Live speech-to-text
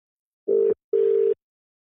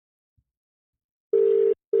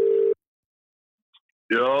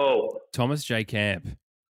Yo, Thomas J. Camp.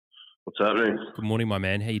 what's happening? Good morning, my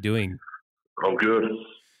man. How you doing? I'm good.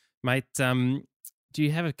 Mate, do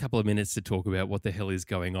you have a couple of minutes to talk about what the hell is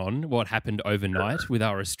going on? What happened overnight with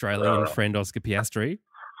our Australian friend Oscar Piastri?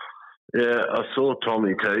 Yeah, I saw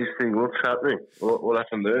Tommy T's thing. What's happening? What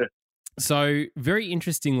happened there? So, very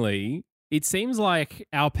interestingly, it seems like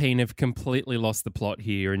Alpine have completely lost the plot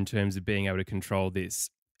here in terms of being able to control this.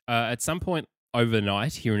 At some point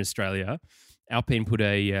overnight here in Australia, Alpine put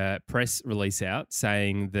a press release out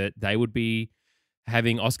saying that they would be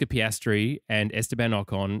having Oscar Piastri and Esteban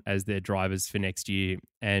Ocon as their drivers for next year.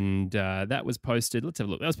 And that was posted, let's have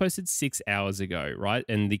a look. That was posted 6 hours ago, right?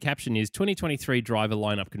 And the caption is 2023 driver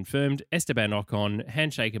lineup confirmed, Esteban Ocon,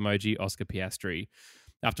 handshake emoji, Oscar Piastri.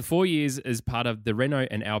 After 4 years as part of the Renault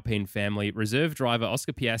and Alpine family, reserve driver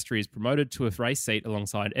Oscar Piastri is promoted to a race seat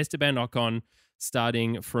alongside Esteban Ocon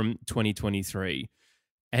starting from 2023.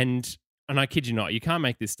 And I kid you not, you can't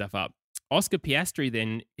make this stuff up. Oscar Piastri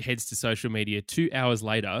then heads to social media 2 hours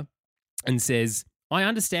later and says, I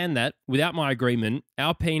understand that without my agreement,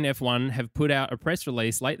 Alpine F1 have put out a press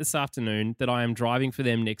release late this afternoon that I am driving for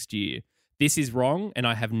them next year. This is wrong, and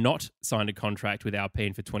I have not signed a contract with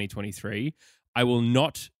Alpine for 2023. I will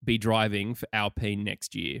not be driving for Alpine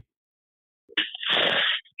next year.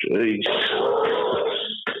 Jeez.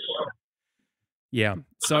 Yeah.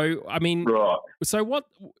 So, I mean, Right. so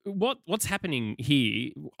what's happening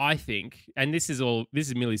here, I think, and this is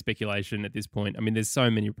merely speculation at this point. I mean, there's so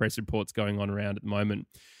many press reports going on around at the moment.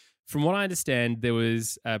 From what I understand, there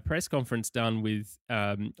was a press conference done with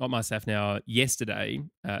Otmar Safnauer yesterday,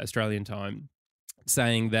 Australian time,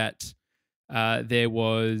 saying that there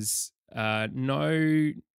was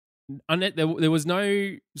no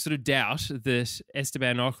sort of doubt that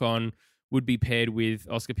Esteban Ocon would be paired with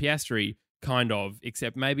Oscar Piastri, kind of,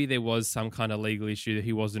 except maybe there was some kind of legal issue that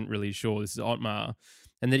he wasn't really sure. This is Otmar.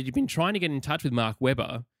 And that he'd been trying to get in touch with Mark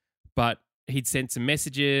Webber, but he'd sent some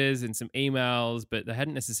messages and some emails, but they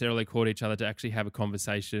hadn't necessarily caught each other to actually have a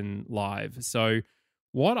conversation live. So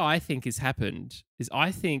what I think has happened is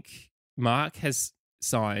I think Mark has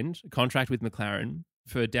signed a contract with McLaren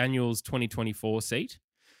for Daniel's 2024 seat.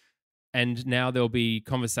 And now there'll be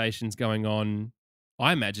conversations going on,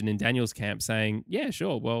 I imagine, in Daniel's camp saying, yeah,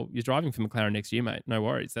 sure, well, you're driving for McLaren next year, mate. No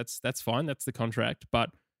worries. That's fine. That's the contract, but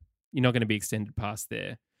you're not going to be extended past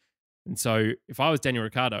there. And so if I was Daniel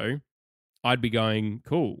Ricciardo, I'd be going,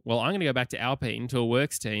 cool, well, I'm going to go back to Alpine, to a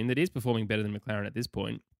works team that is performing better than McLaren at this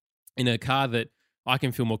point, in a car that I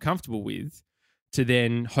can feel more comfortable with, to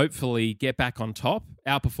then hopefully get back on top,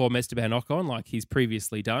 outperform Esteban Ocon like he's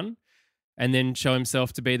previously done, and then show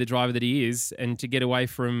himself to be the driver that he is, and to get away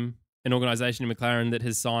from an organisation in McLaren that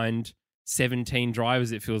has signed 17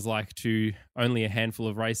 drivers, it feels like, to only a handful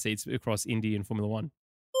of race seats across Indy and Formula One.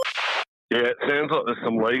 Yeah, it sounds like there's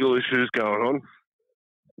some legal issues going on.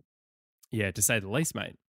 Yeah, to say the least,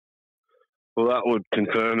 mate. Well, that would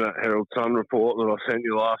confirm that Herald Sun report that I sent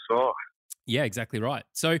you last night. Yeah, exactly right.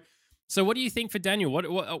 So what do you think for Daniel?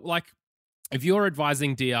 What like, if you're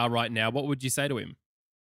advising DR right now, what would you say to him?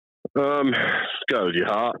 Go with your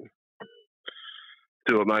heart.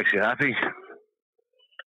 Do what makes you happy.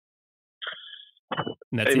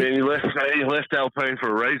 And that's I mean, he left Alpine for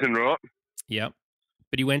a reason, right? Yep.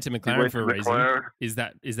 But he went to McLaren for a reason. McLaren. Is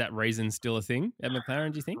that reason still a thing at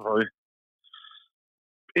McLaren, do you think? Well,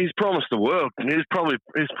 he's promised the world. He's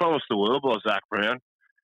promised the world by Zach Brown.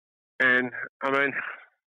 And, I mean,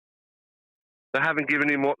 they haven't given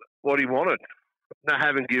him what he wanted. They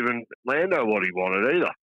haven't given Lando what he wanted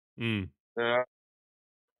either. Mm.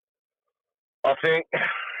 I think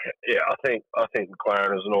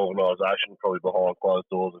McLaren as an organisation probably behind closed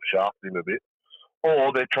doors have shafted him a bit,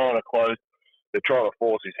 or they're trying to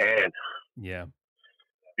force his hand. Yeah,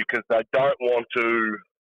 because they don't want to.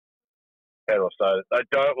 How do I say it? They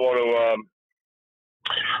don't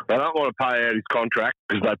want to pay out his contract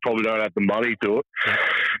because they probably don't have the money to it.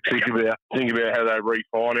 Think about how they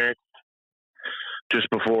refinanced just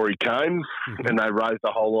before he came, and they raised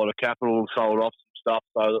a whole lot of capital and sold off some stuff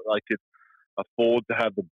so that they could afford to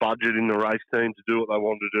have the budget in the race team to do what they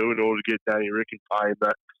wanted to do in order to get Danny Rick and pay him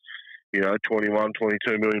that, 21,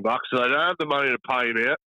 22 million bucks. So they don't have the money to pay him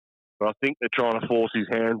out. But I think they're trying to force his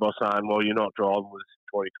hand by saying, well, you're not driving with us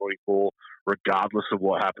in 2024, regardless of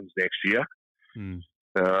what happens next year. Mm.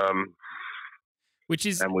 And we've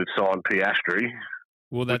signed Piastri.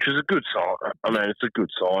 Well, which is a good sign. I mean, it's a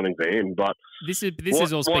good signing for him. But this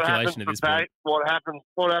is all speculation at this point. What happens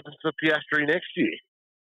for Piastri next year?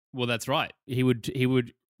 Well, that's right. He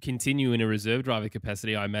would continue in a reserve driver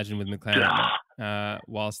capacity, I imagine, with McLaren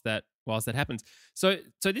whilst that happens. So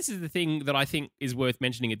this is the thing that I think is worth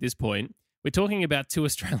mentioning at this point. We're talking about two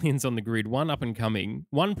Australians on the grid, one up and coming,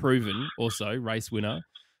 one proven, also race winner,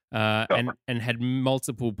 and had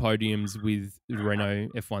multiple podiums with the Renault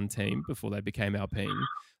F1 team before they became Alpine.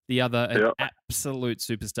 The other, an absolute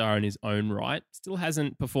superstar in his own right, still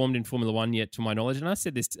hasn't performed in Formula One yet, to my knowledge. And I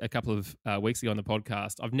said this a couple of weeks ago on the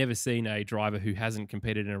podcast. I've never seen a driver who hasn't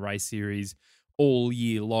competed in a race series all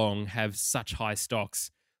year long have such high stocks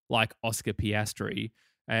like Oscar Piastri.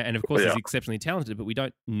 And of course, he's exceptionally talented, but we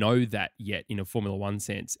don't know that yet in a Formula One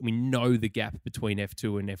sense. We know the gap between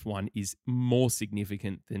F2 and F1 is more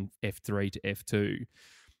significant than F3 to F2.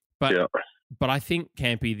 But I think,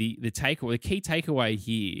 Campy, the key takeaway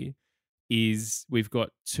here is we've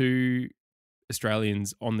got two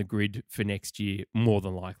Australians on the grid for next year, more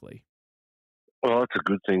than likely. Well, that's a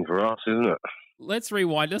good thing for us, isn't it? Let's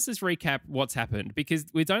rewind. Let's just recap what's happened, because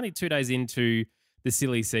we're only 2 days into the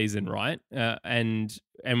silly season, right? And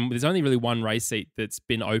there's only really one race seat that's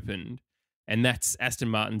been opened, and that's Aston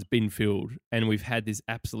Martin's been filled. And we've had this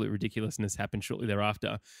absolute ridiculousness happen shortly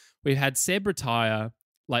thereafter. We've had Seb retire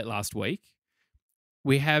late last week.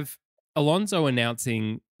 We have Alonso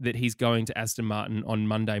announcing that he's going to Aston Martin on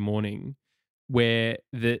Monday morning, where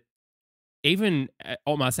even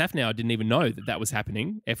Otmar Safnauer didn't even know that was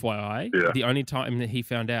happening, FYI. Yeah. The only time that he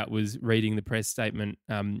found out was reading the press statement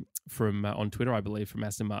from on Twitter, I believe, from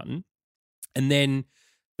Aston Martin. And then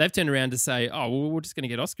they've turned around to say, oh, well, we're just going to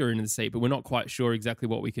get Oscar into the seat, but we're not quite sure exactly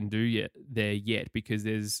what we can do yet because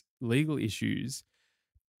there's legal issues.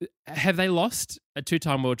 Have they lost a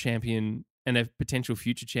two-time world champion and a potential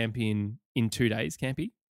future champion in 2 days,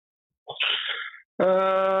 Campy?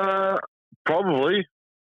 Probably.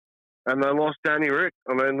 And they lost Danny Rick.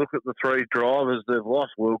 I mean, look at the three drivers they've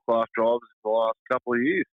lost, world-class drivers in the last couple of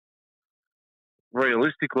years.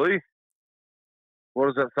 Realistically, what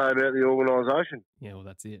does that say about the organisation? Yeah, well,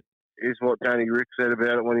 that's it. Is what Danny Rick said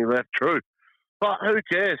about it when he left true. But who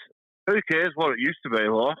cares? Who cares what it used to be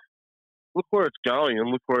like? Look where it's going and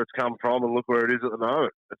look where it's come from and look where it is at the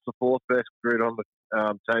moment. It's the fourth best grid on the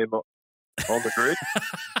team on the grid.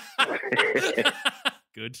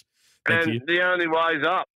 Good. Thank you. The only way's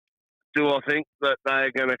up. Do I think that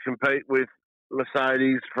they're going to compete with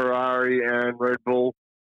Mercedes, Ferrari and Red Bull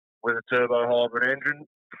with a turbo hybrid engine?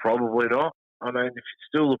 Probably not. I mean, if you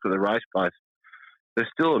still look at the race pace, there's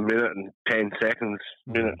still a minute and 10 seconds,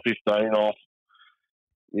 minute 15 off,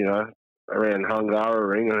 around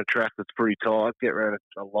Hungaroring on a track that's pretty tight. Get around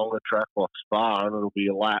a longer track like Spa and it'll be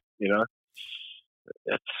a lap,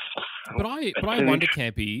 But I wonder,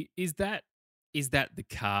 Campy, is that the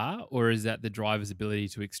car or is that the driver's ability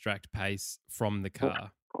to extract pace from the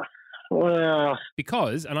car? Well,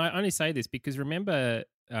 because, and I only say this because remember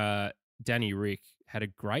Danny Rick had a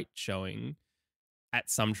great showing at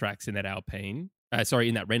some tracks in that in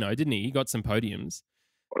that Renault, didn't he? He got some podiums.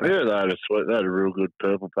 Yeah, they had a real good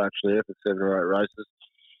purple patch there for 7 or 8 races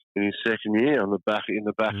in his second year in the back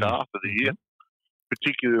half of the year,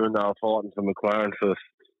 particularly when they were fighting for McLaren for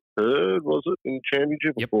third, was it, in the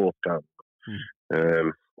championship? Yep. Or fourth? They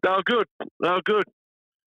were good.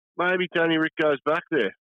 Maybe Danny Rick goes back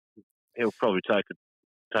there. He'll probably take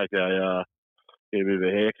a bit of a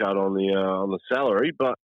haircut on the salary,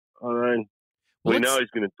 but I mean, we know he's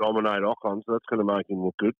going to dominate Ocon, so that's going to make him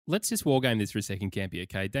look good. Let's just war game this for a second, Campy,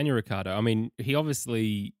 okay? Daniel Ricciardo, I mean, he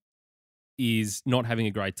obviously is not having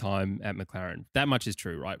a great time at McLaren. That much is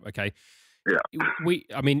true, right? Okay. Yeah.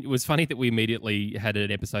 It was funny that we immediately had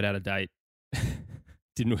an episode out of date,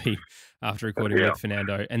 didn't we, after recording with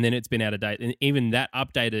Fernando? And then it's been out of date. And even that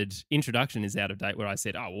updated introduction is out of date where I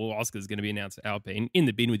said, oh, well, Oscar's going to be announced at Alpine. In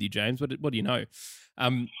the bin with you, James. What do you know?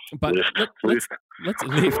 But let's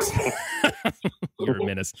lift. You're a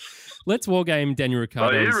menace. Let's war game Daniel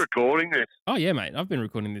Ricciardo. Are you recording this? Oh, yeah, mate. I've been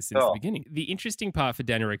recording this since the beginning. The interesting part for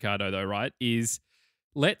Daniel Ricciardo, though, right, is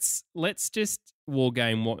let's just war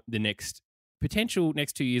game what the next potential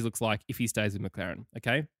next 2 years looks like if he stays with McLaren,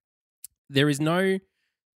 okay? There is no...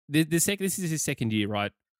 This is his second year,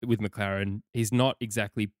 right, with McLaren. He's not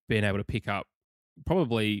exactly been able to pick up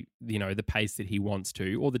probably, the pace that he wants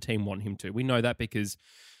to or the team want him to. We know that because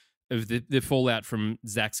of the fallout from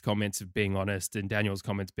Zach's comments of being honest and Daniel's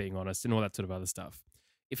comments being honest and all that sort of other stuff.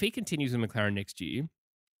 If he continues with McLaren next year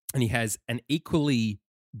and he has an equally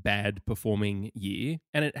bad performing year,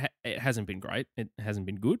 and it hasn't been great, it hasn't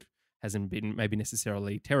been good, hasn't been maybe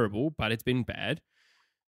necessarily terrible, but it's been bad,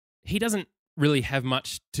 he doesn't really have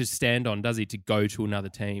much to stand on, does he, to go to another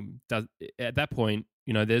team? At that point,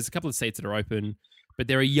 there's a couple of seats that are open, but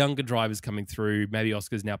there are younger drivers coming through. Maybe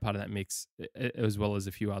Oscar's now part of that mix, as well as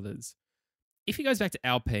a few others. If he goes back to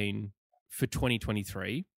Alpine for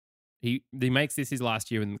 2023, he makes this his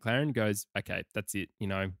last year with McLaren, goes, okay, that's it.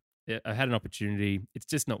 I had an opportunity. It's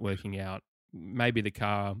just not working out. Maybe the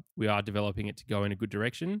car, we are developing it to go in a good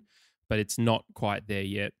direction, but it's not quite there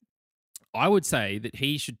yet. I would say that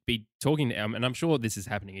he should be talking to, and I'm sure this is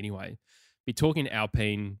happening anyway, be talking to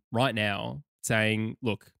Alpine right now saying,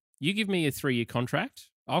 look, you give me a 3-year contract,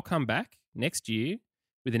 I'll come back next year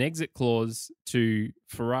with an exit clause to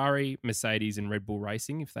Ferrari, Mercedes, and Red Bull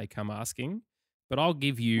Racing if they come asking, but I'll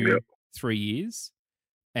give you 3 years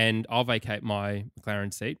and I'll vacate my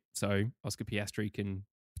McLaren seat so Oscar Piastri can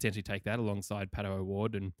potentially take that alongside Pato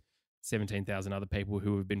O'Ward and 17,000 other people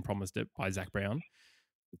who have been promised it by Zach Brown.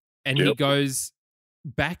 And he goes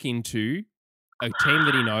back into a team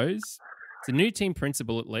that he knows. It's a new team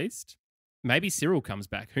principal at least. Maybe Cyril comes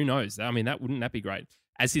back. Who knows? I mean, wouldn't that be great?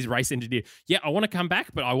 As his race engineer. Yeah, I want to come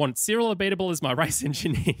back, but I want Cyril Abitable as my race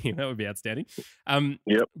engineer. That would be outstanding.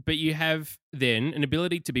 But you have then an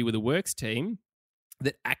ability to be with a works team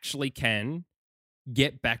that actually can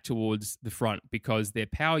get back towards the front because their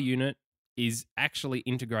power unit is actually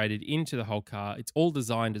integrated into the whole car. It's all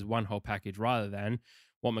designed as one whole package rather than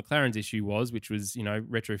what McLaren's issue was, which was,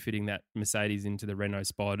 retrofitting that Mercedes into the Renault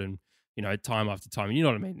spot and, time after time. You know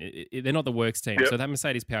what I mean? They're not the works team. So that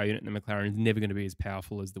Mercedes power unit and the McLaren is never going to be as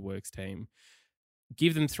powerful as the works team.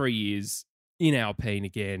 Give them 3 years in Alpine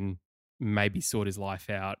again, maybe sort his life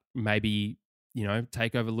out, maybe,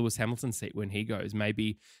 take over Lewis Hamilton's seat when he goes,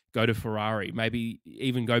 maybe go to Ferrari, maybe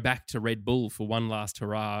even go back to Red Bull for one last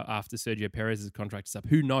hurrah after Sergio Perez's contract is up.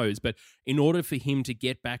 Who knows? But in order for him to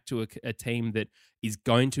get back to a team that is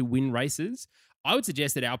going to win races, I would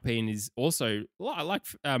suggest that Alpine is also, like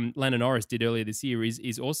Lando Norris did earlier this year,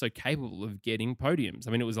 is also capable of getting podiums.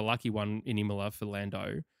 I mean, it was a lucky one in Imola for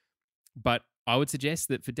Lando. But I would suggest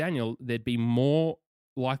that for Daniel, there'd be more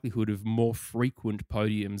likelihood of more frequent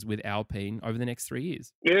podiums with Alpine over the next 3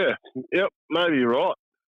 years. Yeah, maybe you're right.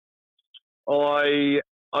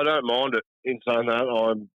 I don't mind it in saying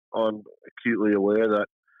that. I'm acutely aware that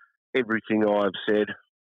everything I've said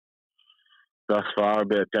thus far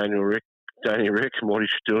about Daniel Rick and what he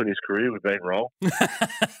should do in his career, we've been wrong.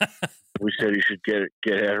 We said he should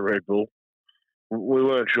get out of Red Bull. We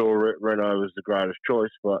weren't sure Renault was the greatest choice,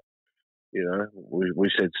 but we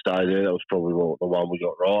said stay there. That was probably the one we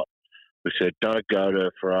got right. We said don't go to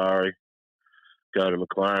Ferrari, go to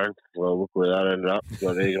McLaren. Well, look where that ended up.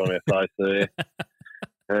 Got egg on our face there.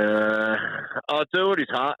 I'll tell you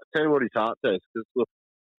what his heart says. Because look,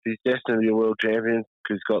 he's destined to be a world champion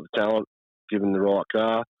because he's got the talent, given the right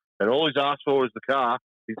car, and all he's asked for is the car.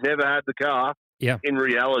 He's never had the car. Yeah. In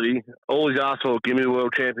reality, all he's asked for, give me the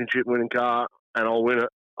world championship winning car, and I'll win it.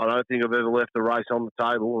 I don't think I've ever left a race on the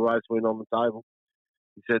table, a race win on the table.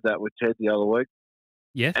 He said that with Ted the other week.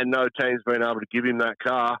 Yeah. And no team's been able to give him that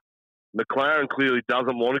car. McLaren clearly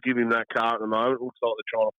doesn't want to give him that car at the moment. It looks like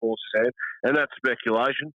they're trying to force his hand. And that's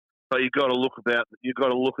speculation. But you've got to look at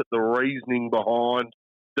the reasoning behind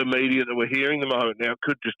the media that we're hearing at the moment. Now, it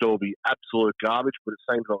could just all be absolute garbage, but it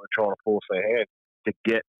seems like they're trying to force their hand to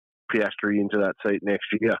get Piastri into that seat next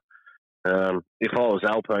year. If I was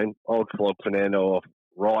Alpine, I would flog Fernando off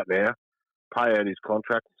right now, pay out his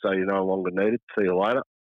contract and say you're no longer needed, see you later.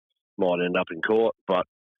 Might end up in court, but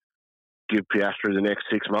give Piastri the next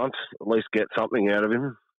 6 months, at least get something out of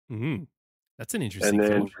him. Mm-hmm. That's an interesting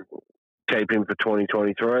And then keep him for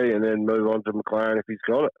 2023 and then move on to McLaren if he's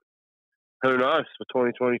got it. Who knows for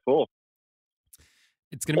 2024?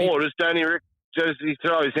 It's going to be... Or does Danny Rick just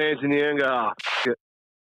throw his hands in the air and go, shit,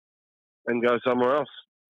 and go somewhere else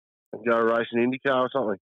and go race an IndyCar or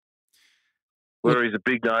something? Where he's a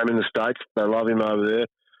big name in the States. They love him over there.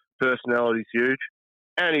 Personality's huge.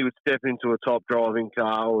 And he would step into a top driving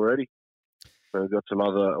car already. So we've got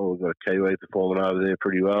we've got a Kiwi performing over there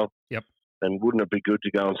pretty well. Yep. And wouldn't it be good to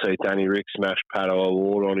go and see Danny Rick smash Pato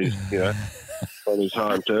O'Ward on his, on his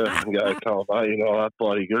home turf and go, come on, mate, that's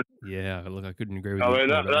bloody good. Yeah, look, I couldn't agree with you. I mean,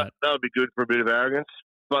 that would be good for a bit of arrogance.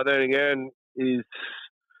 But then again, is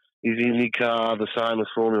IndyCar the same as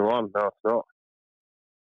Formula One? No, it's not.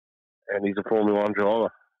 And he's a Formula One driver.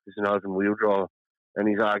 He's an open wheel driver. And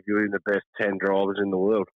he's arguably the best 10 drivers in the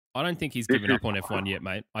world. I don't think he's given up on F1 yet,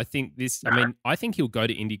 mate. I think he'll go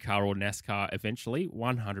to IndyCar or NASCAR eventually,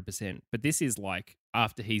 100%. But this is like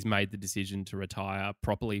after he's made the decision to retire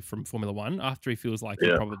properly from Formula One, after he feels like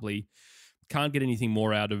he probably can't get anything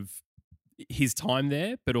more out of his time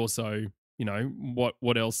there, but also,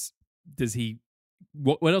 what else does he,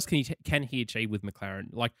 what else can he achieve with McLaren?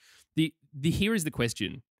 Like here is the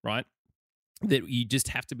question, right? That you just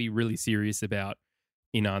have to be really serious about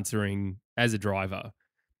in answering as a driver.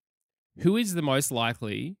 Who is the most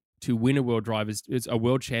likely to win a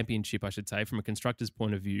world championship, I should say, from a constructor's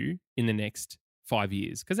point of view in the next 5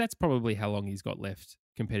 years? Because that's probably how long he's got left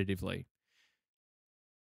competitively.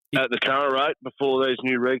 At the current rate, before these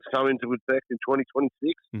new regs come into effect in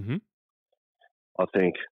 2026, Mm-hmm. I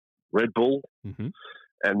think Red Bull Mm-hmm.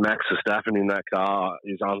 and Max Verstappen in that car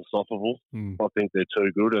is unstoppable. Mm. I think they're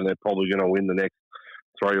too good, and they're probably going to win the next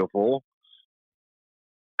 3 or 4.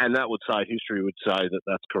 And that would say, history would say that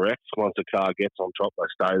that's correct. Once a car gets on top,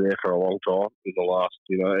 they stay there for a long time in the last,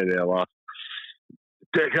 in our last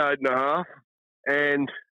decade and a half. And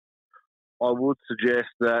I would suggest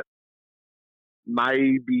that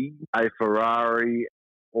maybe a Ferrari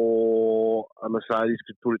or a Mercedes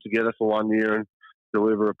could put it together for 1 year and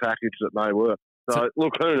deliver a package that may work. So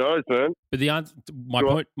look, who knows, man? But the answer, my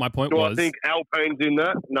point do was. I think Alpine's in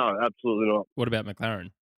that? No, absolutely not. What about McLaren?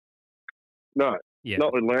 No, Yeah.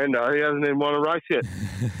 not with Lando. He hasn't even won a race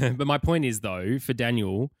yet. But my point is, though, for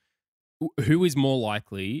Daniel, who is more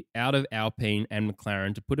likely out of Alpine and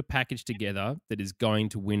McLaren to put a package together that is going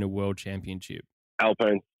to win a world championship?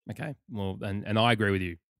 Alpine. Okay, well, and I agree with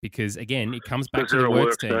you because, again, it comes back to they're the a works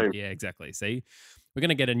works team. team. Yeah, exactly. See, we're going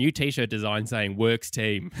to get a new T-shirt design saying "Works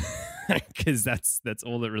Team" because that's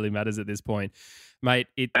all that really matters at this point, mate.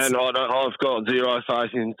 And I've got zero faith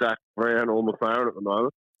in Zach Brown or McLaren at the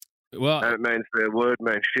moment. Well, and it means their word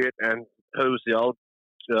means shit. And who was the old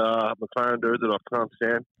McLaren dude that I can't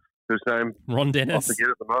stand? Whose name? Ron Dennis. I forget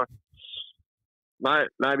at the moment. Mate,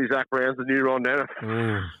 maybe Zach Brown's the new Ron Dennis.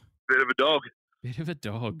 Ooh. Bit of a dog. Bit of a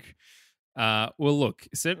dog. Well, look,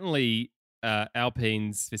 certainly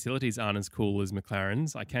Alpine's facilities aren't as cool as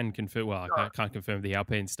McLaren's. I can confirm. Well, I can't confirm the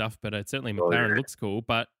Alpine stuff, but certainly McLaren looks cool.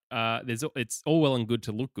 But it's all well and good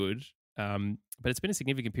to look good. But it's been a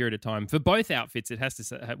significant period of time for both outfits.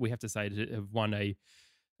 We have to say to have won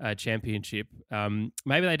a championship.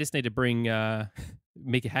 Maybe they just need to bring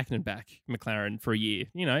Mika Hakkinen back, McLaren, for a year.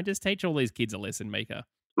 Just teach all these kids a lesson, Mika.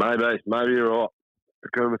 Maybe you're right.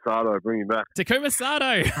 Takuma Sato, bring him back. Takuma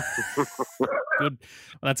Sato. Good.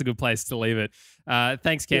 Well, that's a good place to leave it.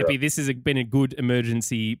 Thanks, Campy. Yeah. This has been a good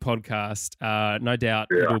emergency podcast. No doubt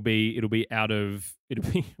it'll be out of.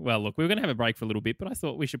 Well, look, we were going to have a break for a little bit, but I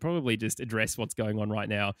thought we should probably just address what's going on right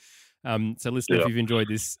now. So, listener, if you've enjoyed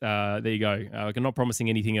this, there you go. We're not promising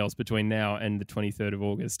anything else between now and the 23rd of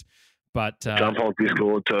August. But jump on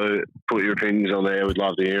Discord to put your opinions on there. We'd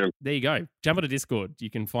love to hear them. There you go. Jump on to Discord. You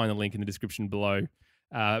can find the link in the description below.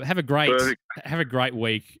 Have a great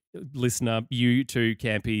week, listener. You too,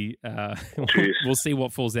 Campy. We'll see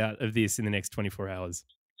what falls out of this in the next 24 hours.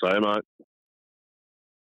 See you, mate.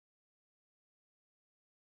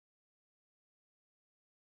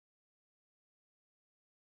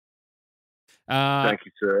 Thank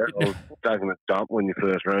you, sir. I was taking a dump when you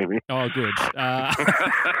first rang me. Oh, good.